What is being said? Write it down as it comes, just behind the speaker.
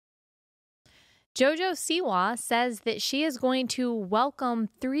JoJo Siwa says that she is going to welcome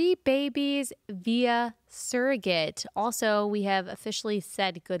 3 babies via surrogate. Also, we have officially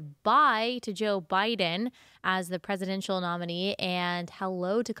said goodbye to Joe Biden as the presidential nominee and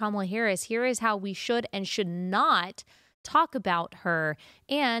hello to Kamala Harris. Here is how we should and should not talk about her.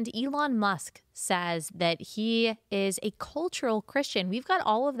 And Elon Musk says that he is a cultural Christian. We've got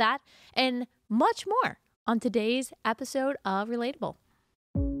all of that and much more on today's episode of Relatable.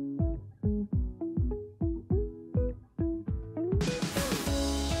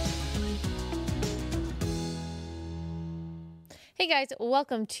 Hey guys,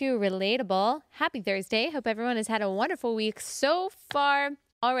 welcome to Relatable. Happy Thursday. Hope everyone has had a wonderful week so far.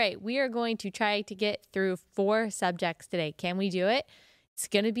 All right, we are going to try to get through 4 subjects today. Can we do it? It's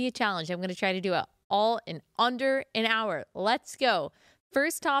going to be a challenge. I'm going to try to do it all in under an hour. Let's go.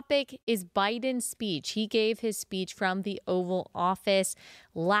 First topic is Biden's speech. He gave his speech from the Oval Office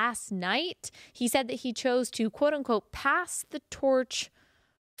last night. He said that he chose to, quote unquote, pass the torch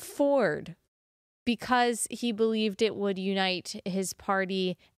forward because he believed it would unite his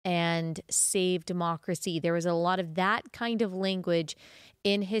party and save democracy. There was a lot of that kind of language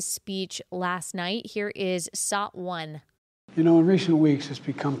in his speech last night. Here is SOT 1. You know, in recent weeks, it's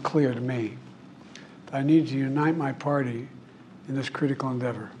become clear to me that I need to unite my party in this critical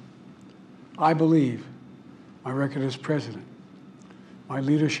endeavor. I believe my record as president, my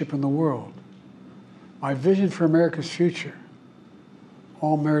leadership in the world, my vision for America's future,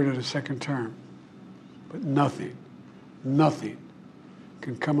 all merited a second term. But nothing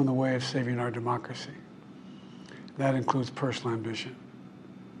can come in the way of saving our democracy. That includes personal ambition.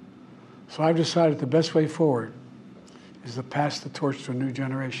 So I've decided the best way forward is to pass the torch to a new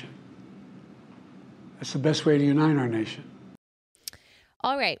generation. That's the best way to unite our nation.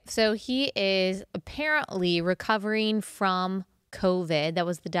 All right, so he is apparently recovering from COVID. That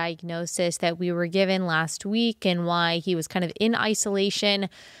was the diagnosis that we were given last week and why he was kind of in isolation,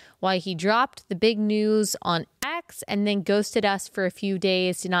 why he dropped the big news on X and then ghosted us for a few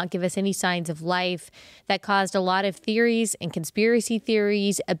days, did not give us any signs of life. That caused a lot of theories and conspiracy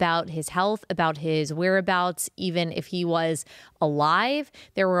theories about his health, about his whereabouts, even if he was alive.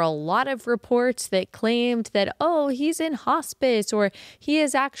 There were a lot of reports that claimed that, oh, he's in hospice or he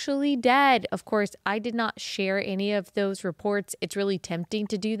is actually dead. Of course, I did not share any of those reports. It's really tempting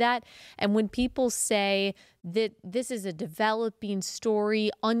to do that. And when people say that this is a developing story,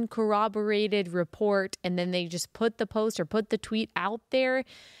 uncorroborated report, and then they just put the post or put the tweet out there,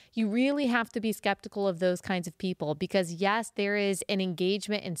 you really have to be skeptical of those kinds of people because yes, there is an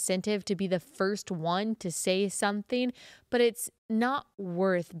engagement incentive to be the first one to say something, but it's not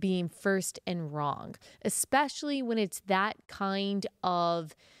worth being first and wrong, especially when it's that kind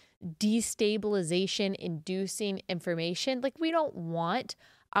of destabilization inducing information. Like, we don't want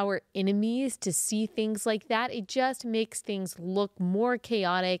our enemies to see things like that. It just makes things look more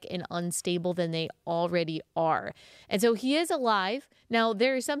chaotic and unstable than they already are. And so he is alive. Now,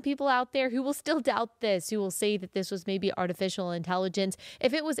 there are some people out there who will still doubt this, who will say that this was maybe artificial intelligence.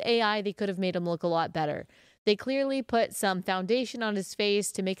 If it was AI, they could have made him look a lot better. They clearly put some foundation on his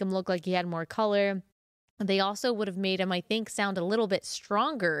face to make him look like he had more color. They also would have made him, I think, sound a little bit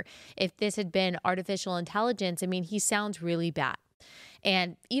stronger if this had been artificial intelligence. I mean, he sounds really bad.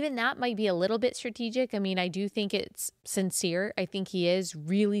 And even that might be a little bit strategic. I mean, I do think it's sincere. I think he is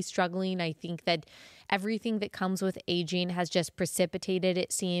really struggling. I think that everything that comes with aging has just precipitated,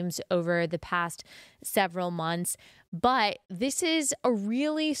 it seems, over the past several months. But this is a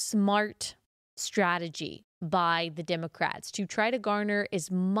really smart strategy by the Democrats to try to garner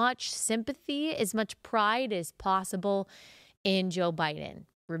as much sympathy, as much pride as possible in Joe Biden.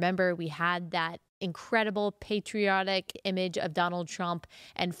 Remember, we had that incredible patriotic image of Donald Trump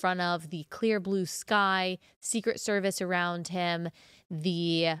in front of the clear blue sky, Secret Service around him,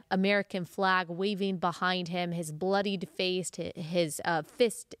 the American flag waving behind him, his bloodied face, his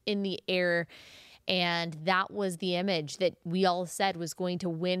fist in the air. And that was the image that we all said was going to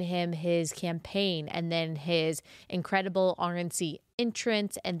win him his campaign. And then his incredible RNC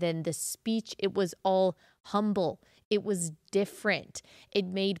entrance and then the speech, it was all humble. It was different. It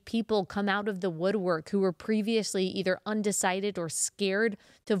made people come out of the woodwork who were previously either undecided or scared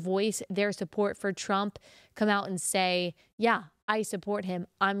to voice their support for Trump, come out and say, yeah, I support him.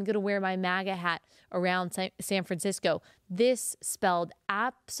 I'm going to wear my MAGA hat around San Francisco. This spelled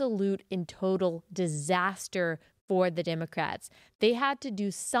absolute and total disaster for the Democrats. They had to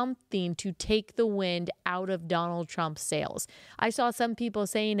do something to take the wind out of Donald Trump's sails. I saw some people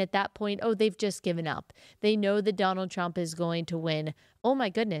saying at that point, oh, they've just given up. They know that Donald Trump is going to win. Oh my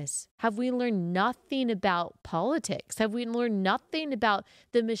goodness. Have we learned nothing about politics? Have we learned nothing about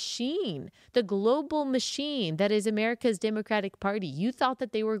the machine, the global machine that is America's Democratic Party? You thought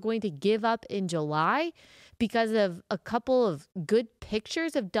that they were going to give up in July because of a couple of good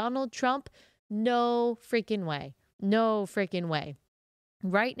pictures of Donald Trump? No freaking way. No freaking way.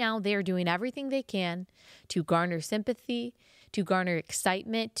 Right now, they are doing everything they can to garner sympathy, to garner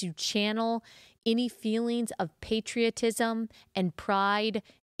excitement, to channel any feelings of patriotism and pride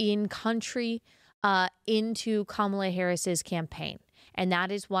in country into Kamala Harris's campaign. And that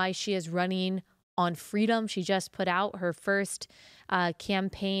is why she is running on freedom. She just put out her first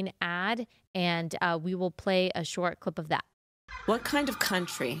campaign ad, and we will play a short clip of that. What kind of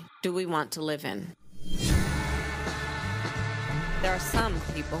country do we want to live in? There are some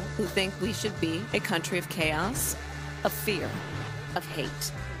people who think we should be a country of chaos, of fear, of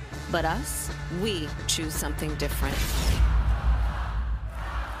hate. But us, we choose something different.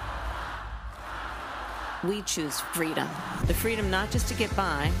 We choose freedom. The freedom not just to get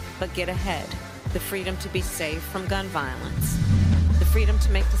by, but get ahead. The freedom to be safe from gun violence. The freedom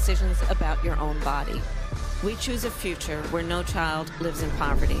to make decisions about your own body. We choose a future where no child lives in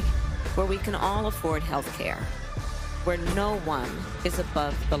poverty, where we can all afford health care, where no one is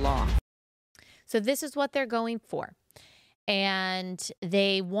above the law. So this is what they're going for. And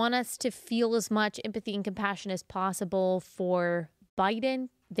they want us to feel as much empathy and compassion as possible for Biden.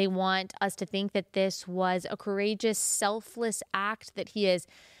 They want us to think that this was a courageous, selfless act, that he is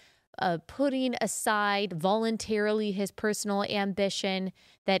putting aside voluntarily his personal ambition,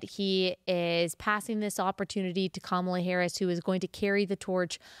 that he is passing this opportunity to Kamala Harris, who is going to carry the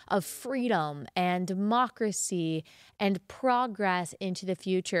torch of freedom and democracy and progress into the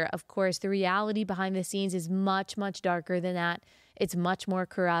future. Of course, the reality behind the scenes is much, much darker than that. It's much more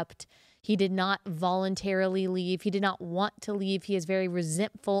corrupt. He did not voluntarily leave. He did not want to leave. He is very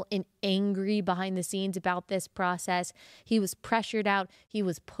resentful and angry behind the scenes about this process. He was pressured out. He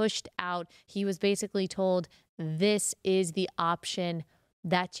was pushed out. He was basically told, this is the option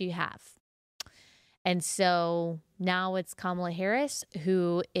that you have. And so now it's Kamala Harris,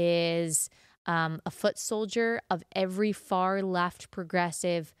 who is a foot soldier of every far left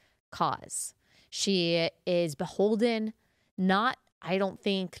progressive cause. She is beholden, not I don't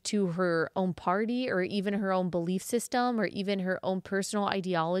think to her own party or even her own belief system or even her own personal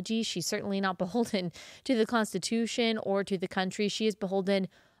ideology. She's certainly not beholden to the Constitution or to the country. She is beholden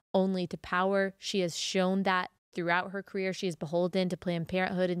only to power. She has shown that throughout her career. She is beholden to Planned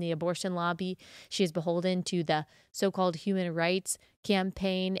Parenthood and the abortion lobby. She is beholden to the so-called human rights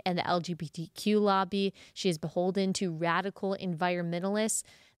campaign and the LGBTQ lobby. She is beholden to radical environmentalists.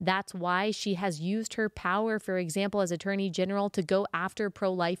 That's why she has used her power, for example, as Attorney General, to go after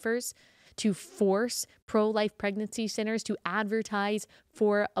pro-lifers, to force pro-life pregnancy centers to advertise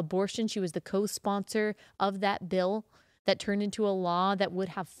for abortion. She was the co-sponsor of that bill that turned into a law that would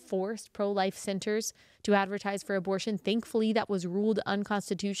have forced pro-life centers to advertise for abortion. Thankfully, that was ruled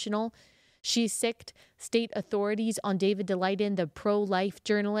unconstitutional. She sicked state authorities on David Daleiden, the pro-life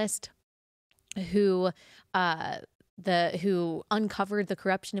journalist who uncovered the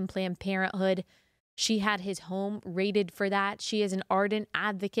corruption in Planned Parenthood. She had his home raided for that. She is an ardent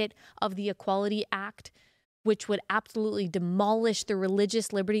advocate of the Equality Act, which would absolutely demolish the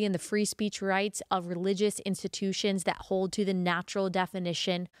religious liberty and the free speech rights of religious institutions that hold to the natural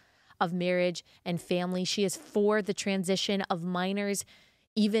definition of marriage and family. She is for the transition of minors,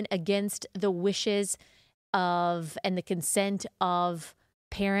 even against the wishes of and the consent of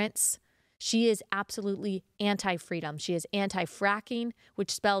parents. She is absolutely anti-freedom. She is anti-fracking,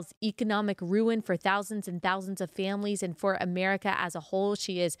 which spells economic ruin for thousands and thousands of families and for America as a whole.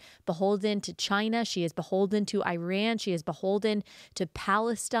 She is beholden to China. She is beholden to Iran. She is beholden to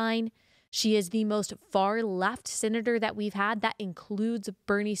Palestine. She is the most far left senator that we've had. That includes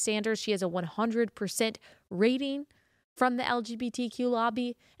Bernie Sanders. She has a 100% rating from the LGBTQ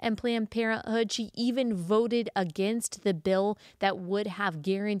lobby and Planned Parenthood. She even voted against the bill that would have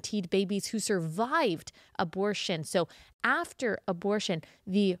guaranteed babies who survived abortion. So after abortion,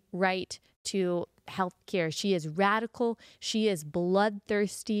 the right to health care. She is radical. She is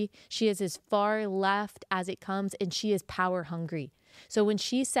bloodthirsty. She is as far left as it comes, and she is power hungry. So when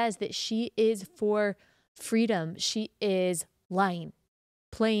she says that she is for freedom, she is lying.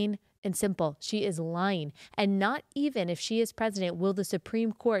 Plain and simple. She is lying. And not even if she is president will the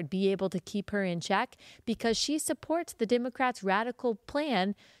Supreme Court be able to keep her in check, because she supports the Democrats' radical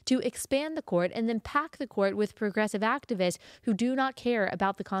plan to expand the court and then pack the court with progressive activists who do not care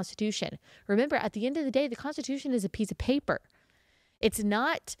about the Constitution. Remember, at the end of the day, the Constitution is a piece of paper. It's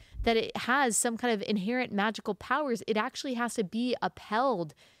not that it has some kind of inherent magical powers. It actually has to be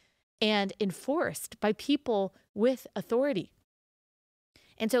upheld and enforced by people with authority.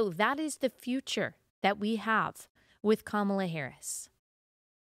 And so that is the future that we have with Kamala Harris.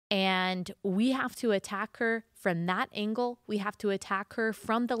 And we have to attack her from that angle. We have to attack her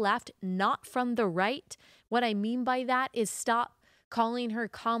from the left, not from the right. What I mean by that is stop calling her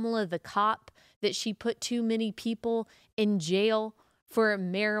Kamala the cop, that she put too many people in jail for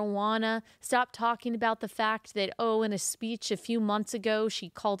marijuana. Stop talking about the fact that, in a speech a few months ago, she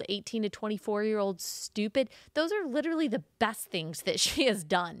called 18 to 24-year-olds stupid. Those are literally the best things that she has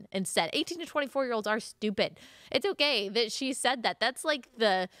done and said. 18 to 24-year-olds are stupid. It's okay that she said that. That's like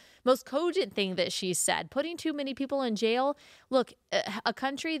the most cogent thing that she said. Putting too many people in jail. Look, a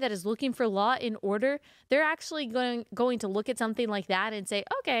country that is looking for law and order, they're actually going to look at something like that and say,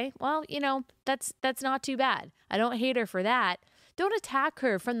 okay, well, that's not too bad. I don't hate her for that. Don't attack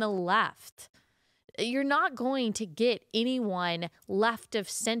her from the left. You're not going to get anyone left of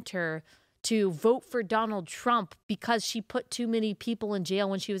center to vote for Donald Trump because she put too many people in jail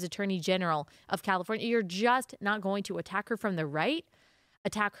when she was Attorney General of California. You're just not going to attack her from the right,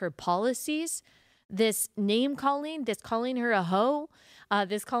 attack her policies, this name calling, this calling her a hoe,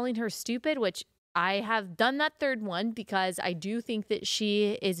 this calling her stupid, which I have done that third one because I do think that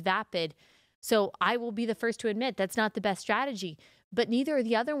she is vapid. So I will be the first to admit that's not the best strategy, but neither are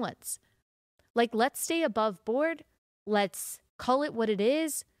the other ones. Like, let's stay above board. Let's call it what it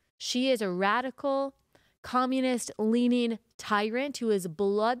is. She is a radical, communist-leaning tyrant who is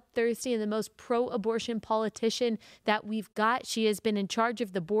bloodthirsty and the most pro-abortion politician that we've got. She has been in charge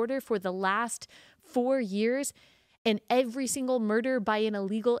of the border for the last 4 years. And every single murder by an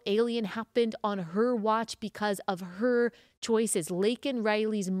illegal alien happened on her watch because of her choices. Laken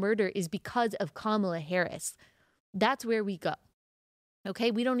Riley's murder is because of Kamala Harris. That's where we go.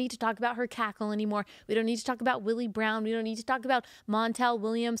 Okay, we don't need to talk about her cackle anymore. We don't need to talk about Willie Brown. We don't need to talk about Montel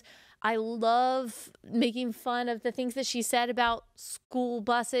Williams. I love making fun of the things that she said about school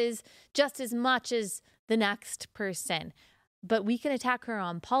buses just as much as the next person. But we can attack her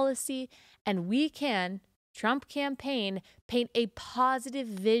on policy, and we can, Trump campaign, paint a positive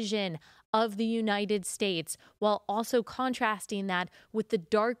vision of the United States while also contrasting that with the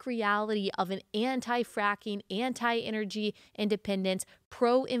dark reality of an anti-fracking, anti-energy independence,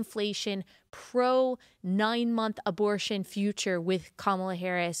 pro-inflation, pro-9-month abortion future with Kamala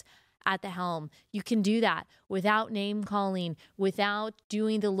Harris at the helm. You can do that without name calling, without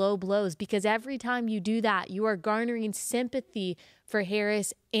doing the low blows, because every time you do that, you are garnering sympathy for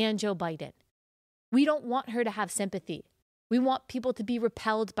Harris and Joe Biden. We don't want her to have sympathy. We want people to be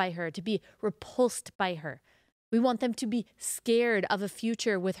repelled by her, to be repulsed by her. We want them to be scared of a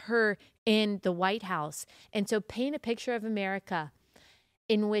future with her in the White House. And so paint a picture of America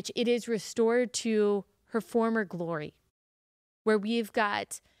in which it is restored to her former glory, where we've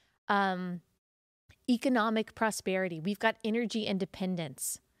got economic prosperity, we've got energy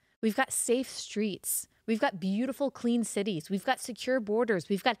independence, we've got safe streets, we've got beautiful, clean cities, we've got secure borders,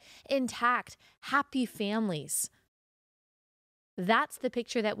 we've got intact, happy families. That's the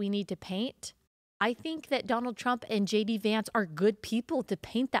picture that we need to paint. I think that Donald Trump and J.D. Vance are good people to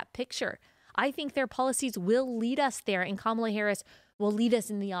paint that picture. I think their policies will lead us there, and Kamala Harris will lead us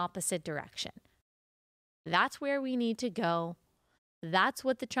in the opposite direction. That's where we need to go. That's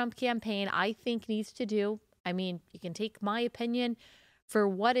what the Trump campaign, I think, needs to do. I mean, you can take my opinion for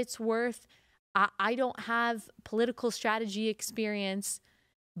what it's worth. I don't have political strategy experience,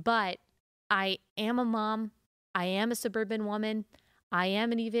 but I am a mom. I am a suburban woman. I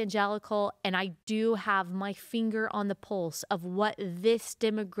am an evangelical, and I do have my finger on the pulse of what this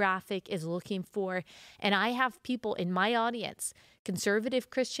demographic is looking for. And I have people in my audience, conservative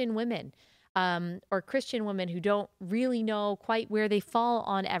Christian women, or Christian women who don't really know quite where they fall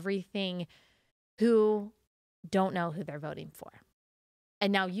on everything, who don't know who they're voting for.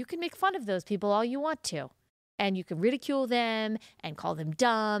 And now you can make fun of those people all you want to. And you can ridicule them and call them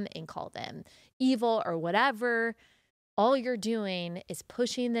dumb and call them evil or whatever. All you're doing is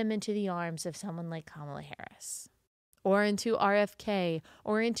pushing them into the arms of someone like Kamala Harris, or into RFK,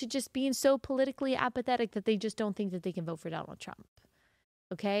 or into just being so politically apathetic that they just don't think that they can vote for Donald Trump.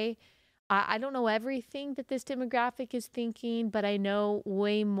 Okay? I don't know everything that this demographic is thinking, but I know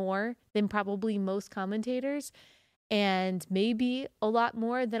way more than probably most commentators. and maybe a lot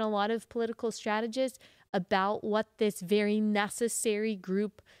more than a lot of political strategists about what this very necessary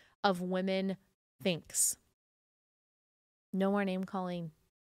group of women thinks. No more name calling.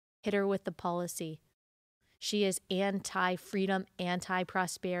 Hit her with the policy. She is anti-freedom,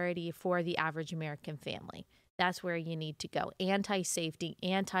 anti-prosperity for the average American family. That's where you need to go. Anti-safety,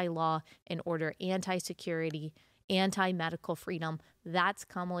 anti-law and order, anti-security, anti-medical freedom. That's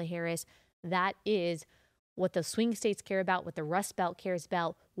Kamala Harris. That is what the swing states care about, what the Rust Belt cares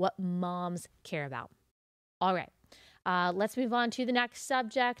about, what moms care about. All right. Let's move on to the next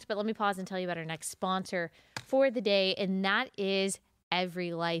subject, but let me pause and tell you about our next sponsor for the day, and that is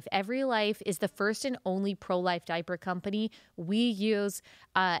Every Life. Every Life is the first and only pro-life diaper company. We use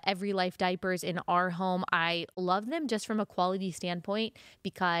Every Life diapers in our home. I love them just from a quality standpoint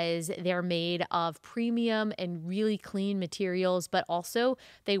because they're made of premium and really clean materials, but also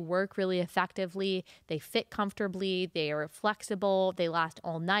they work really effectively. They fit comfortably. They are flexible. They last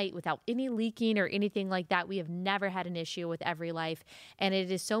all night without any leaking or anything like that. We have never had an issue with Every Life, and it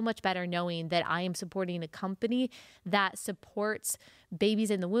is so much better knowing that I am supporting a company that supports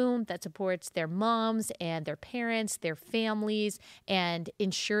babies in the womb, that supports their moms and their parents, their families, and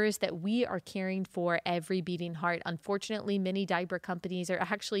ensures that we are caring for every beating heart. Unfortunately, many diaper companies are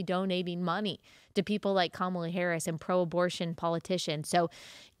actually donating money to people like Kamala Harris and pro-abortion politicians. So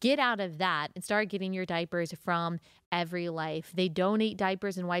get out of that and start getting your diapers from Every Life. They donate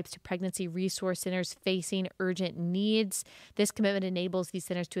diapers and wipes to pregnancy resource centers facing urgent needs. This commitment enables these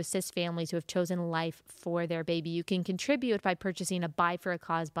centers to assist families who have chosen life for their baby. You can contribute by purchasing a Buy for a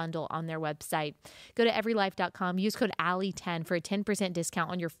Cause bundle on their website. Go to everylife.com, use code Allie10 for a 10%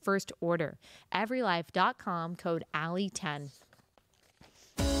 discount on your first order. Everylife.com, code Allie10.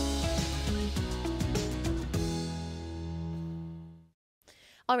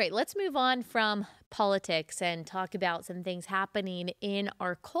 All right, let's move on from politics and talk about some things happening in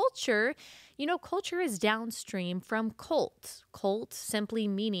our culture. You know, culture is downstream from cult. Cult simply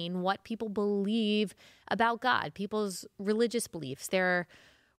meaning what people believe about God, people's religious beliefs, their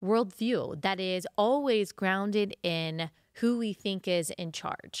worldview that is always grounded in who we think is in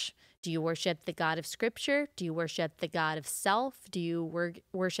charge. Do you worship the God of Scripture? Do you worship the God of self? Do you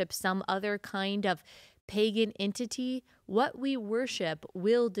worship some other kind of pagan entity? What we worship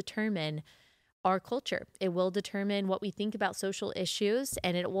will determine our culture. It will determine what we think about social issues,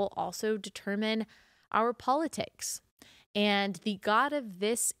 and it will also determine our politics. And the God of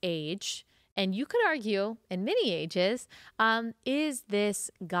this age, and you could argue in many ages, is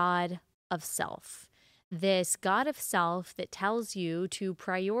this God of self. This God of self that tells you to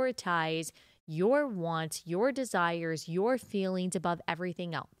prioritize your wants, your desires, your feelings above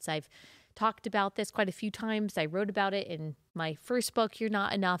everything else. I've talked about this quite a few times. I wrote about it in my first book, You're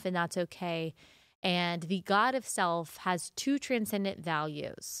Not Enough, and That's Okay. And the God of self has two transcendent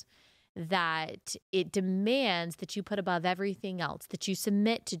values that it demands that you put above everything else, that you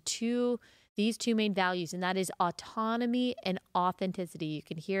submit to these two main values, and that is autonomy and authenticity. You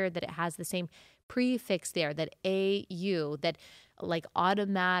can hear that it has the same prefix there, that AU, that like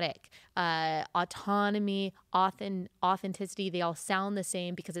automatic, autonomy, authenticity, they all sound the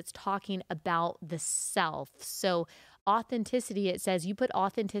same because it's talking about the self. So authenticity, it says you put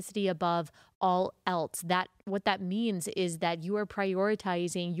authenticity above all else. That what that means is that you are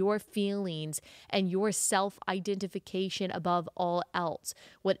prioritizing your feelings and your self-identification above all else.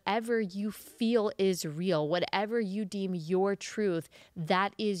 Whatever you feel is real, whatever you deem your truth,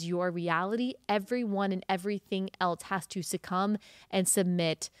 that is your reality. Everyone and everything else has to succumb and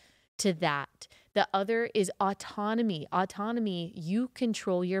submit to that. The other is autonomy. Autonomy, you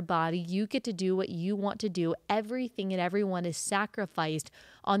control your body. You get to do what you want to do. Everything and everyone is sacrificed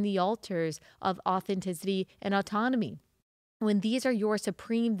on the altars of authenticity and autonomy. When these are your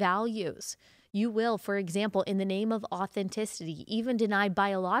supreme values, you will, for example, in the name of authenticity, even deny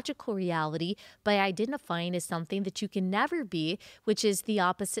biological reality by identifying as something that you can never be, which is the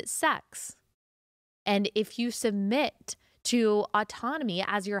opposite sex. And if you submit to autonomy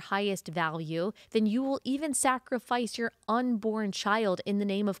as your highest value, then you will even sacrifice your unborn child in the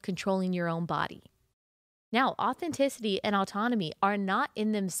name of controlling your own body. Now, authenticity and autonomy are not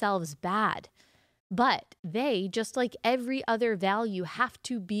in themselves bad, but they, just like every other value, have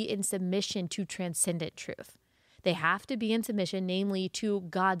to be in submission to transcendent truth. They have to be in submission, namely to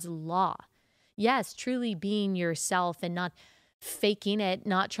God's law. Yes, truly being yourself and not faking it,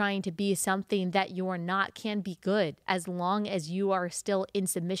 not trying to be something that you're not, can be good as long as you are still in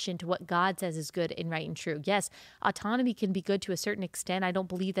submission to what God says is good and right and true. Yes, autonomy can be good to a certain extent. I don't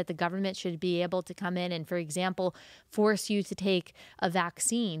believe that the government should be able to come in and, for example, force you to take a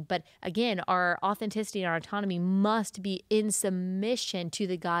vaccine. But again, our authenticity and our autonomy must be in submission to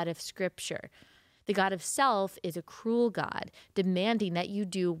the God of Scripture. The God of self is a cruel God, demanding that you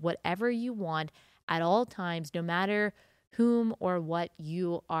do whatever you want at all times, no matter whom or what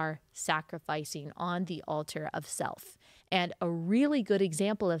you are sacrificing on the altar of self. And a really good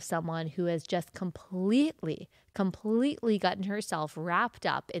example of someone who has just completely gotten herself wrapped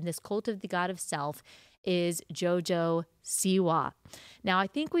up in this cult of the God of self is JoJo Siwa. Now, I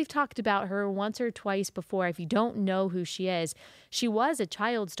think we've talked about her once or twice before. If you don't know who she is, she was a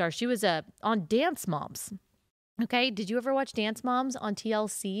child star. She was on Dance Moms. Okay, did you ever watch Dance Moms on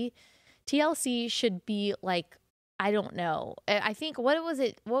TLC? TLC should be like, I don't know. I think what does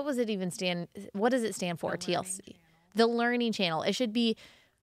it stand for? TLC. The Learning Channel. It should be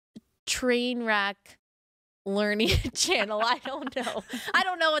Trainwreck Learning Channel. I don't know. I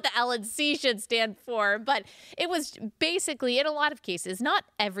don't know what the LNC should stand for, but it was basically, in a lot of cases, not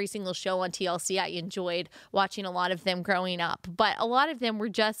every single show on TLC I enjoyed watching a lot of them growing up, but a lot of them were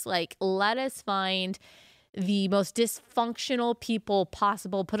just like, let us find the most dysfunctional people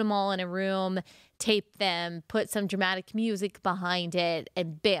possible, put them all in a room, tape them, put some dramatic music behind it,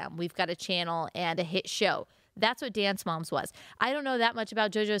 and bam, we've got a channel and a hit show. That's what Dance Moms was. I don't know that much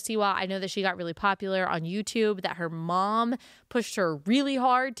about JoJo Siwa. I know that she got really popular on YouTube, that her mom pushed her really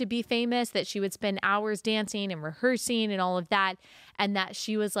hard to be famous, that she would spend hours dancing and rehearsing and all of that, and that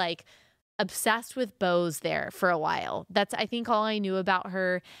she was like obsessed with bows there for a while. That's, I think, all I knew about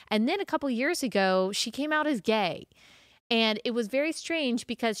her. And then a couple years ago, she came out as gay. And it was very strange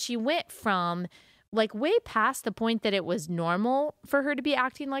because she went from like way past the point that it was normal for her to be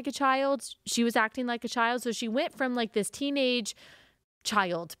acting like a child. She was acting like a child. So she went from like this teenage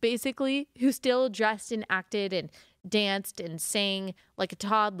child, basically, who still dressed and acted and danced and sang like a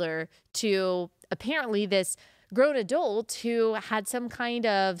toddler, to apparently this grown adult who had some kind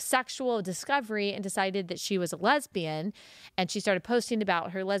of sexual discovery and decided that she was a lesbian. And she started posting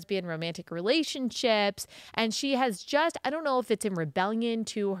about her lesbian romantic relationships. And she has just, I don't know if it's in rebellion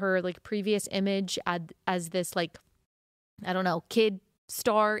to her like previous image as this like, I don't know, kid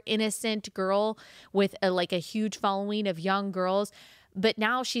star, innocent girl with like a huge following of young girls. But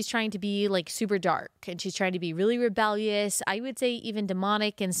now she's trying to be like super dark, and she's trying to be really rebellious. I would say even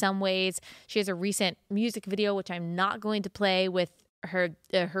demonic in some ways. She has a recent music video, which I'm not going to play, with her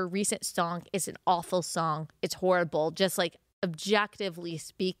recent song. It's an awful song. It's horrible, just like objectively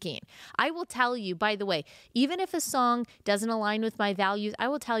speaking. I will tell you, by the way, even if a song doesn't align with my values, I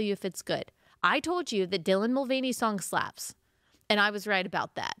will tell you if it's good. I told you that Dylan Mulvaney's song slaps, and I was right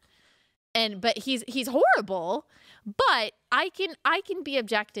about that. But he's horrible, but I can be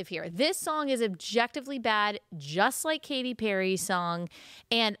objective here. This song is objectively bad, just like Katy Perry's song.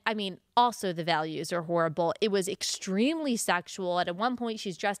 And I mean, also the values are horrible. It was extremely sexual. At one point,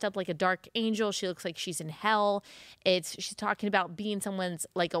 she's dressed up like a dark angel. She looks like she's in hell. She's talking about being someone's,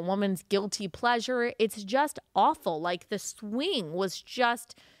 like a woman's guilty pleasure. It's just awful. Like the swing was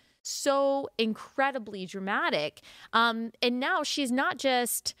just so incredibly dramatic. And now she's not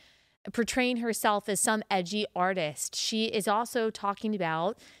just portraying herself as some edgy artist. She is also talking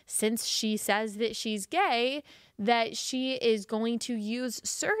about, since she says that she's gay, that she is going to use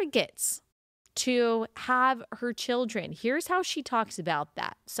surrogates to have her children. Here's how she talks about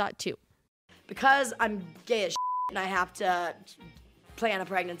that. Saw it too. Because I'm gay as and I have to plan a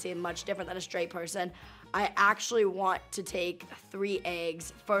pregnancy much different than a straight person, I actually want to take 3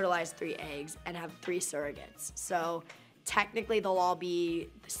 eggs, fertilize 3 eggs, and have 3 surrogates. So technically, they'll all be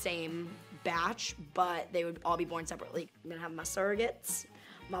the same batch, but they would all be born separately. I'm gonna have my surrogates,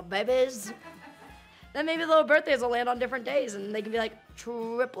 my babies. Then maybe the little birthdays will land on different days, and they can be like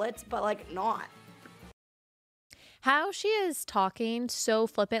triplets, but like not. How she is talking so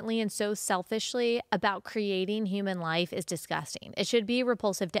flippantly and so selfishly about creating human life is disgusting. It should be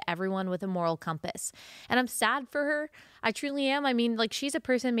repulsive to everyone with a moral compass. And I'm sad for her. I truly am. I mean, like, she's a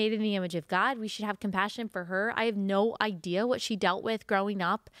person made in the image of God. We should have compassion for her. I have no idea what she dealt with growing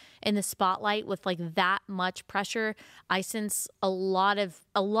up in the spotlight with like that much pressure. I sense a lot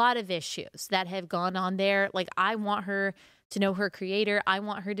of issues that have gone on there. Like, I want her to know her creator. I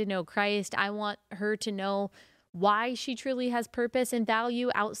want her to know Christ. I want her to know why she truly has purpose and value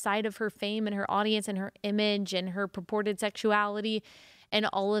outside of her fame and her audience and her image and her purported sexuality and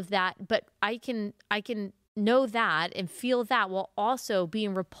all of that. But I can know that and feel that while also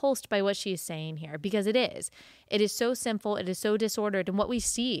being repulsed by what she's saying here, because it is. It is so sinful. It is so disordered. And what we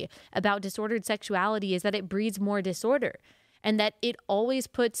see about disordered sexuality is that it breeds more disorder and that it always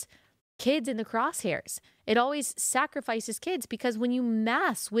puts kids in the crosshairs. It always sacrifices kids, because when you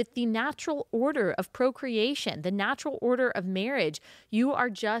mess with the natural order of procreation, the natural order of marriage, you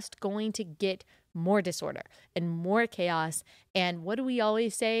are just going to get more disorder and more chaos. And what do we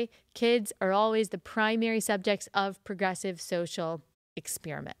always say? Kids are always the primary subjects of progressive social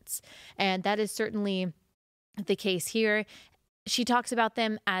experiments. And that is certainly the case here. She talks about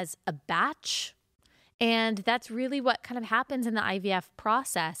them as a batch. And that's really what kind of happens in the IVF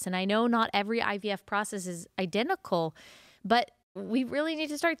process. And I know not every IVF process is identical, but we really need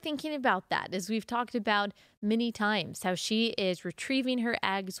to start thinking about that, as we've talked about many times, how she is retrieving her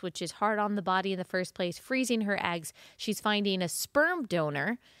eggs, which is hard on the body in the first place, freezing her eggs. She's finding a sperm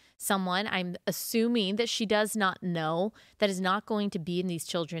donor, someone I'm assuming that she does not know, that is not going to be in these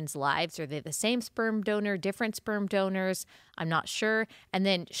children's lives. Are they the same sperm donor, different sperm donors? I'm not sure. And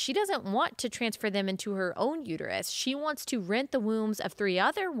then she doesn't want to transfer them into her own uterus. She wants to rent the wombs of 3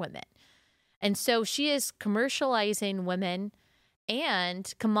 other women. And so she is commercializing women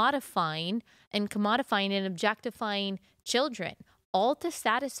and commodifying and objectifying children, all to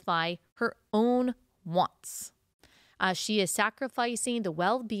satisfy her own wants. She is sacrificing the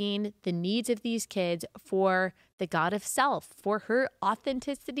well-being, the needs of these kids for the God of self, for her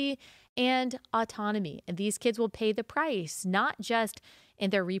authenticity and autonomy. And these kids will pay the price, not just in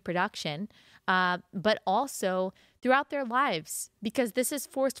their reproduction, but also throughout their lives, because this is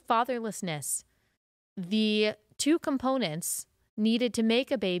forced fatherlessness. The 2 components needed to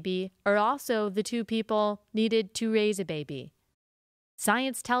make a baby are also the 2 people needed to raise a baby.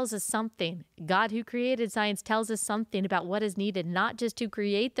 Science tells us something. God, who created science, tells us something about what is needed, not just to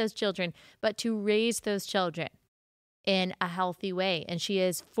create those children, but to raise those children in a healthy way. And she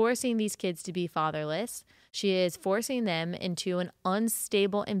is forcing these kids to be fatherless. She is forcing them into an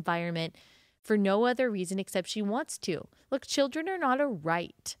unstable environment for no other reason except she wants to. Look, children are not a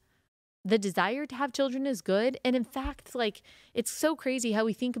right. The desire to have children is good. And in fact, it's so crazy how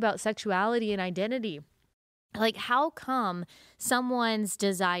we think about sexuality and identity. How come someone's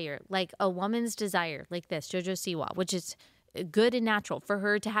desire, like a woman's desire, like this, JoJo Siwa, which is good and natural for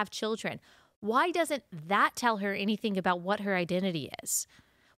her to have children, why doesn't that tell her anything about what her identity is?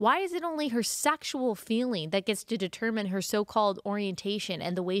 Why is it only her sexual feeling that gets to determine her so-called orientation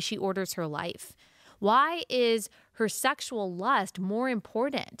and the way she orders her life? Why is her sexual lust more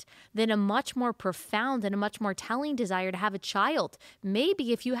important than a much more profound and a much more telling desire to have a child?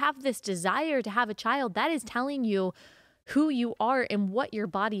 Maybe if you have this desire to have a child, that is telling you who you are and what your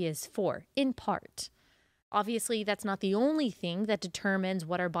body is for, in part. Obviously, that's not the only thing that determines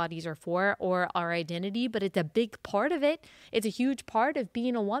what our bodies are for or our identity, but it's a big part of it. It's a huge part of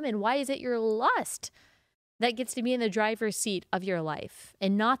being a woman. Why is it your lust that gets to be in the driver's seat of your life,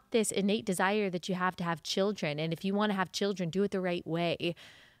 and not this innate desire that you have to have children? And if you want to have children, do it the right way.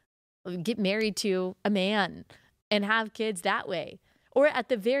 Get married to a man and have kids that way. Or at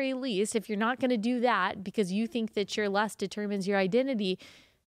the very least, if you're not going to do that because you think that your lust determines your identity,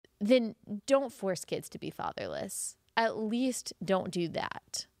 then don't force kids to be fatherless. At least don't do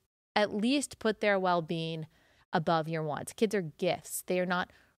that. At least put their well-being above your wants. Kids are gifts. They are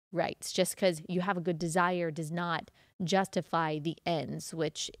not rights. Just because you have a good desire does not justify the ends,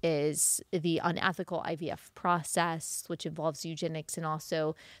 which is the unethical IVF process, which involves eugenics, and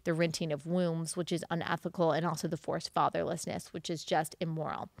also the renting of wombs, which is unethical, and also the forced fatherlessness, which is just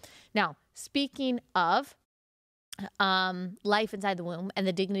immoral. Now, speaking of life inside the womb and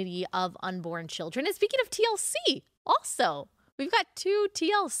the dignity of unborn children, and speaking of TLC, also, we've got 2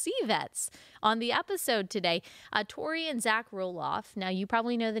 TLC vets on the episode today, Tori and Zach Roloff. Now, you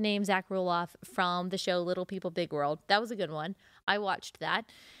probably know the name Zach Roloff from the show Little People, Big World. That was a good one. I watched that.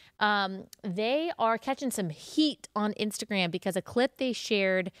 They are catching some heat on Instagram because a clip they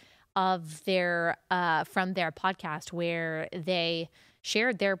shared of their from their podcast where they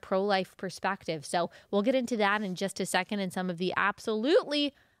shared their pro-life perspective. So we'll get into that in just a second and some of the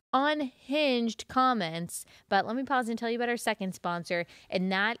absolutely unhinged comments. But let me pause and tell you about our second sponsor, and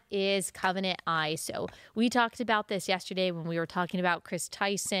that is Covenant Eyes. So we talked about this yesterday when we were talking about Chris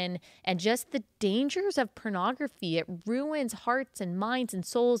Tyson and just the dangers of pornography. It ruins hearts and minds and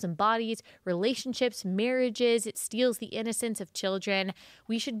souls and bodies, relationships, marriages. It steals the innocence of children.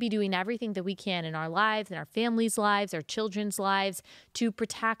 We should be doing everything that we can in our lives, in our families' lives, our children's lives, to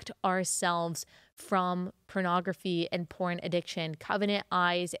protect ourselves from pornography and porn addiction. Covenant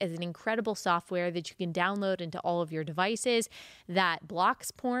Eyes is an incredible software that you can download into all of your devices that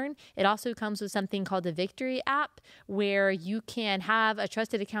blocks porn. It also comes with something called the Victory app, where you can have a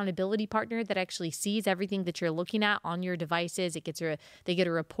trusted accountability partner that actually sees everything that you're looking at on your devices. They get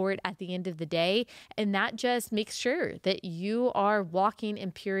a report at the end of the day, and that just makes sure that you are walking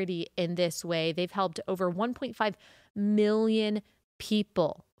in purity in this way. They've helped over 1.5 million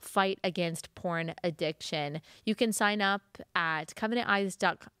people fight against porn addiction. You can sign up at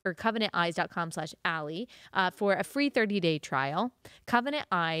covenanteyes.com/Allie for a free 30-day trial.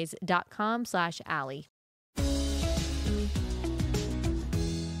 covenanteyes.com/Allie.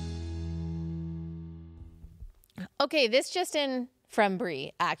 Okay, this just in from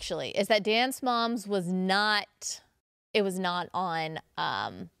Bree, actually, is that Dance Moms was not on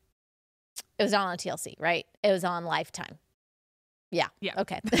TLC, right? It was on Lifetime. Yeah.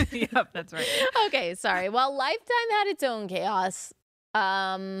 Okay. Yep, that's right. Okay, sorry. Well, Lifetime had its own chaos.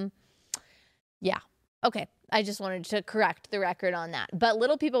 Yeah. Okay. I just wanted to correct the record on that. But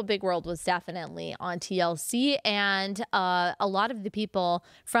Little People, Big World was definitely on TLC. And a lot of the people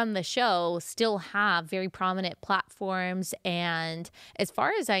from the show still have very prominent platforms. And as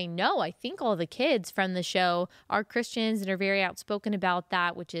far as I know, I think all the kids from the show are Christians and are very outspoken about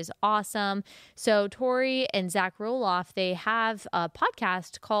that, which is awesome. So Tori and Zach Roloff, they have a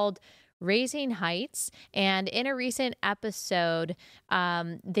podcast called Raising Heights, and in a recent episode,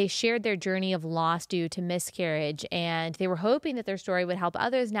 they shared their journey of loss due to miscarriage, and they were hoping that their story would help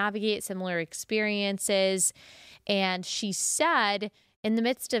others navigate similar experiences. And she said in the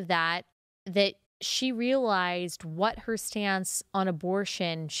midst of that she realized what her stance on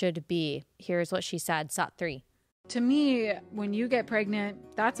abortion should be. Here's what she said, SOT 3. To me, when you get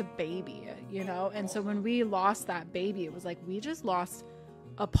pregnant, that's a baby, And so when we lost that baby, it was like we just lost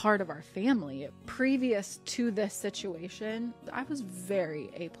a part of our family. Previous to this situation, I was very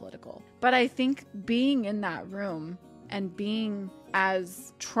apolitical. But I think being in that room and being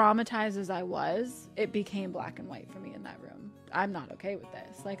as traumatized as I was, it became black and white for me in that room. I'm not okay with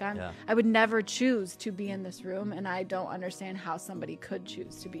this. I would never choose to be in this room, and I don't understand how somebody could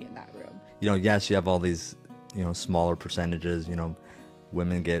choose to be in that room. Yes, you have all these, smaller percentages,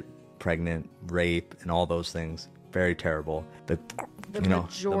 women get pregnant, rape, and all those things. Very terrible. But the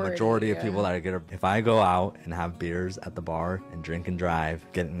majority of people that if I go out and have beers at the bar and drink and drive,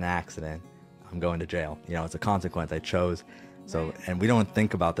 get in an accident, I'm going to jail. It's a consequence I chose. So, right. And we don't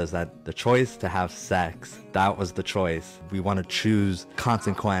think about this, that the choice to have sex, that was the choice. We want to choose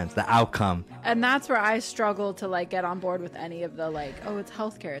consequence, the outcome. And that's where I struggle to get on board with any of the it's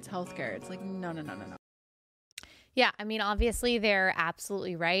healthcare. It's like, no. Yeah, I mean, obviously they're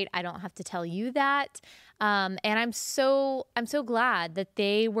absolutely right. I don't have to tell you that. And I'm so glad that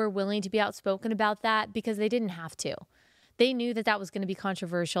they were willing to be outspoken about that, because they didn't have to. They knew that was going to be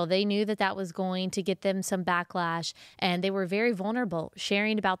controversial. They knew that was going to get them some backlash, and they were very vulnerable,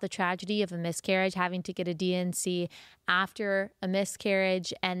 sharing about the tragedy of a miscarriage, having to get a DNC after a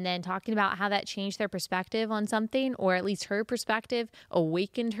miscarriage, and then talking about how that changed their perspective on something, or at least her perspective,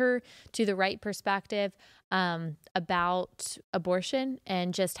 awakened her to the right perspective about abortion,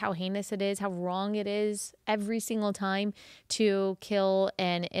 and just how heinous it is, how wrong it is every single time to kill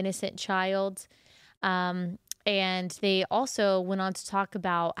an innocent child. And they also went on to talk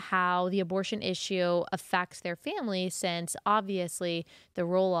about how the abortion issue affects their family, since obviously the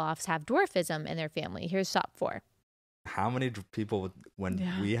Roloffs have dwarfism in their family. Here's SOT 4. How many people, when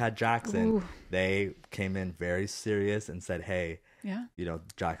we had Jackson, they came in very serious and said, hey,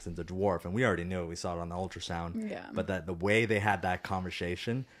 Jackson's a dwarf. And we already knew it. We saw it on the ultrasound. Yeah. But that the way they had that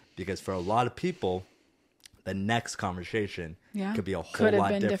conversation, because for a lot of people, the next conversation could be a whole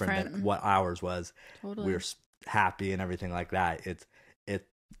lot different than what ours was. Totally. We were happy and everything like that.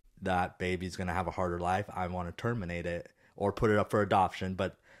 That baby's going to have a harder life. I want to terminate it or put it up for adoption.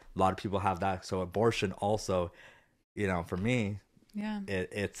 But a lot of people have that. So abortion also, for me,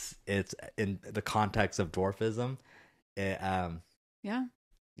 it's in the context of dwarfism. I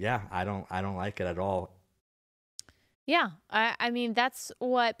don't like it at all. Yeah, I mean, that's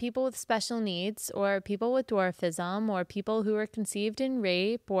what people with special needs, or people with dwarfism, or people who were conceived in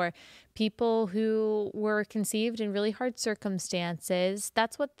rape, or people who were conceived in really hard circumstances,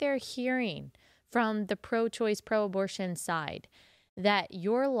 that's what they're hearing from the pro-choice, pro-abortion side. That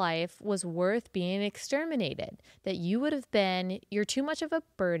your life was worth being exterminated, that you're too much of a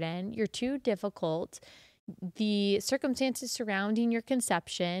burden, you're too difficult. The circumstances surrounding your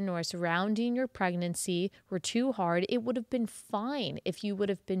conception or surrounding your pregnancy were too hard. It would have been fine if you would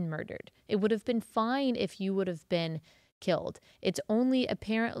have been murdered. It would have been fine if you would have been killed. It's only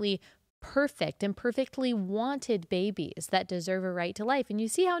apparently perfect and perfectly wanted babies that deserve a right to life. And you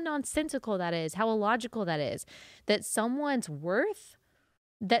see how nonsensical that is, how illogical that is, that someone's worth,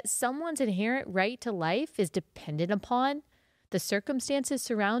 that someone's inherent right to life is dependent upon the circumstances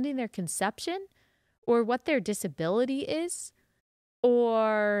surrounding their conception, or what their disability is,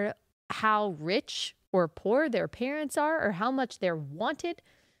 or how rich or poor their parents are, or how much they're wanted.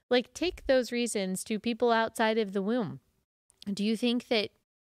 Like, take those reasons to people outside of the womb. Do you think that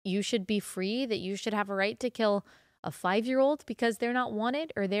you should be free, that you should have a right to kill a 5-year-old because they're not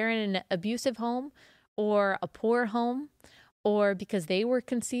wanted, or they're in an abusive home, or a poor home, or because they were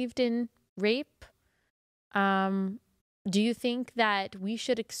conceived in rape? Do you think that we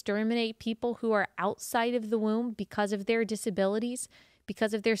should exterminate people who are outside of the womb because of their disabilities,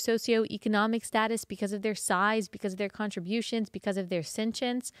 because of their socioeconomic status, because of their size, because of their contributions, because of their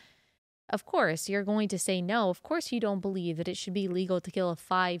sentience? Of course, you're going to say no. Of course, you don't believe that it should be legal to kill a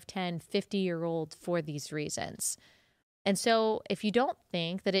 5, 10, 50-year-old for these reasons. And so if you don't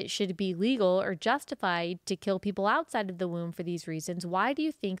think that it should be legal or justified to kill people outside of the womb for these reasons, why do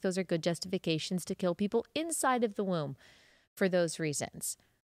you think those are good justifications to kill people inside of the womb for those reasons?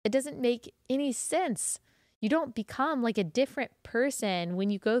 It doesn't make any sense. You don't become like a different person when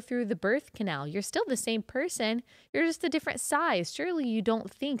you go through the birth canal. You're still the same person. You're just a different size. Surely you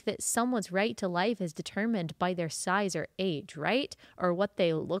don't think that someone's right to life is determined by their size or age, right? Or what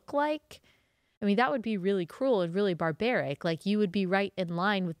they look like. I mean, that would be really cruel and really barbaric. Like, you would be right in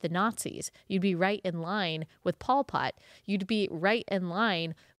line with the Nazis. You'd be right in line with Pol Pot. You'd be right in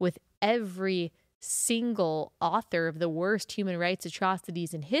line with every single author of the worst human rights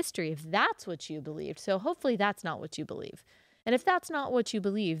atrocities in history, if that's what you believed. So hopefully that's not what you believe. And if that's not what you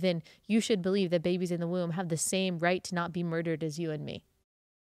believe, then you should believe that babies in the womb have the same right to not be murdered as you and me.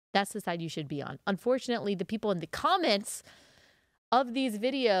 That's the side you should be on. Unfortunately, the people in the comments of these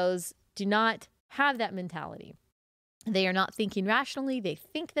videos do not have that mentality. They are not thinking rationally. They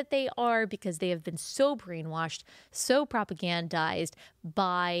think that they are because they have been so brainwashed, so propagandized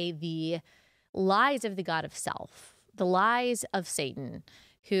by the lies of the God of self, the lies of Satan,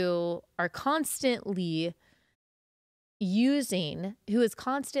 who is constantly using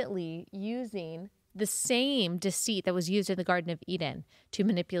the same deceit that was used in the Garden of Eden to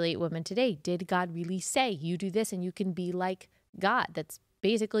manipulate women today. Did God really say, you do this and you can be like God? That's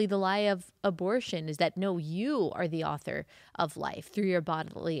basically the lie of abortion, is that no, you are the author of life through your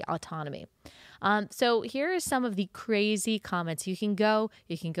bodily autonomy. So here are some of the crazy comments. You can go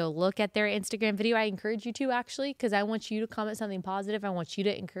look at their Instagram video. I encourage you to, actually, because I want you to comment something positive. I want you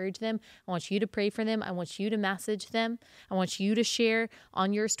to encourage them. I want you to pray for them. I want you to message them. I want you to share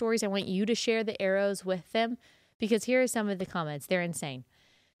on your stories. I want you to share the arrows with them, because here are some of the comments. They're insane.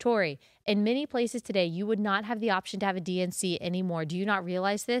 Tori, in many places today, you would not have the option to have a DNC anymore. Do you not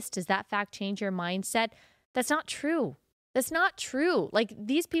realize this? Does that fact change your mindset? That's not true. That's not true. Like,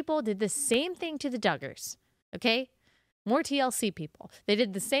 these people did the same thing to the Duggars, okay? More TLC people. They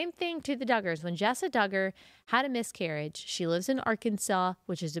did the same thing to the Duggars. When Jessa Duggar had a miscarriage, she lives in Arkansas,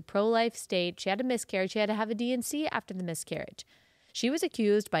 which is a pro-life state. She had a miscarriage. She had to have a DNC after the miscarriage. She was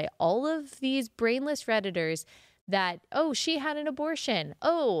accused by all of these brainless Redditors that, oh, she had an abortion.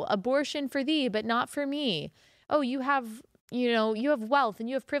 Oh, abortion for thee, but not for me. Oh, you have wealth and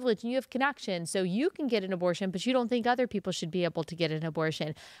you have privilege and you have connection, so you can get an abortion, but you don't think other people should be able to get an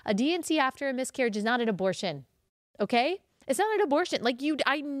abortion. A DNC after a miscarriage is not an abortion, okay? It's not an abortion. Like,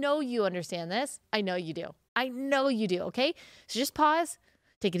 I know you understand this. I know you do. I know you do, okay? So just pause,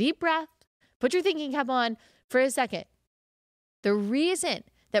 take a deep breath, put your thinking cap on for a second. The reason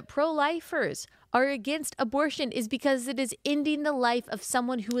that pro-lifers are against abortion is because it is ending the life of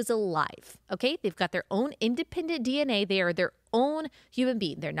someone who is alive, okay? They've got their own independent DNA. They are their own human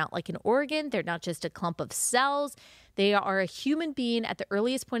being. They're not like an organ. They're not just a clump of cells. They are a human being at the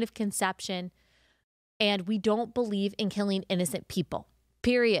earliest point of conception, and we don't believe in killing innocent people,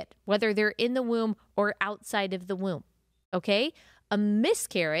 period, whether they're in the womb or outside of the womb, okay? A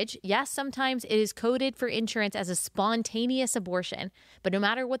miscarriage, yes, sometimes it is coded for insurance as a spontaneous abortion, but no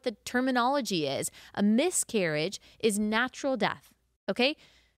matter what the terminology is, a miscarriage is natural death, okay?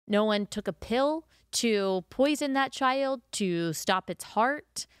 No one took a pill to poison that child to stop its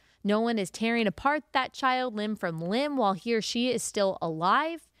heart. No one is tearing apart that child limb from limb while he or she is still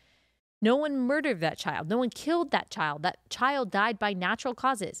alive. No one murdered that child. No one killed that child. That child died by natural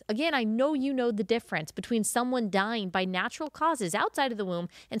causes. Again, I know you know the difference between someone dying by natural causes outside of the womb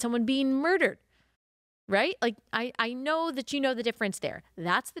and someone being murdered. right? Like, I know that you know the difference there.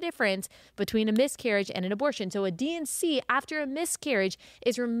 That's the difference between a miscarriage and an abortion. So a D&C after a miscarriage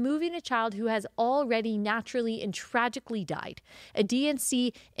is removing a child who has already naturally and tragically died. A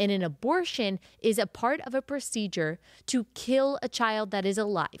D&C in an abortion is a part of a procedure to kill a child that is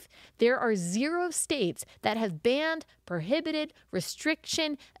alive. There are 0 states that have banned, prohibited,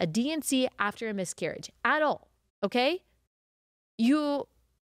 restriction a D&C after a miscarriage at all, okay? You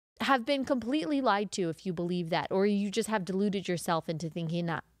have been completely lied to if you believe that, or you just have deluded yourself into thinking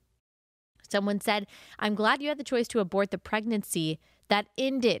that. Someone said, I'm glad you had the choice to abort the pregnancy that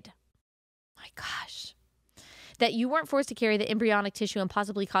ended. My gosh. That you weren't forced to carry the embryonic tissue and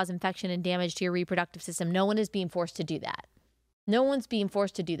possibly cause infection and damage to your reproductive system. No one is being forced to do that. No one's being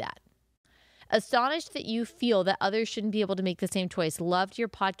forced to do that. Astonished that you feel that others shouldn't be able to make the same choice. Loved your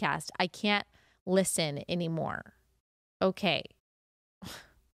podcast. I can't listen anymore. Okay.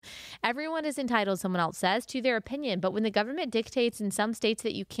 Everyone is entitled, someone else says, to their opinion. But when the government dictates in some states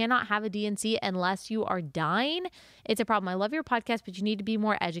that you cannot have a D&C unless you are dying, it's a problem. I love your podcast, but you need to be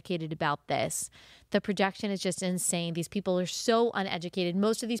more educated about this. The projection is just insane. These people are so uneducated.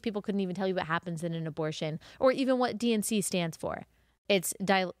 Most of these people couldn't even tell you what happens in an abortion or even what D&C stands for. It's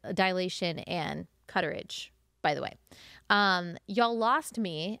dilation and cutterage, by the way. Y'all lost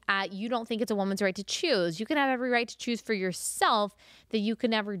me at you don't think it's a woman's right to choose. You can have every right to choose for yourself, that you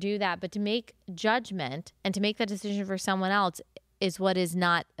can never do that. But to make judgment and to make that decision for someone else is what is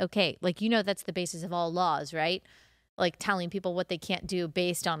not okay. Like, that's the basis of all laws, right? Like telling people what they can't do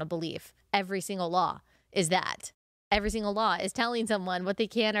based on a belief. Every single law is that. Every single law is telling someone what they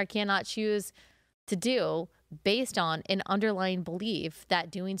can or cannot choose to do based on an underlying belief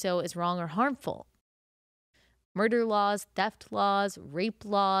that doing so is wrong or harmful. Murder laws, theft laws, rape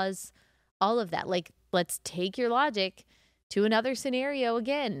laws, all of that. Like, let's take your logic to another scenario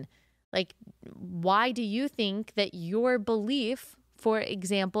again. Like, why do you think that your belief, for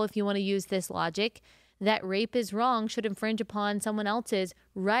example, if you want to use this logic, that rape is wrong should infringe upon someone else's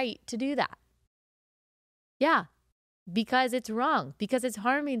right to do that? Yeah, because it's wrong, because it's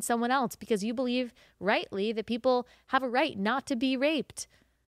harming someone else, because you believe rightly that people have a right not to be raped.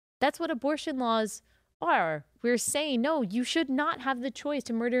 That's what abortion laws are. We're saying, no, you should not have the choice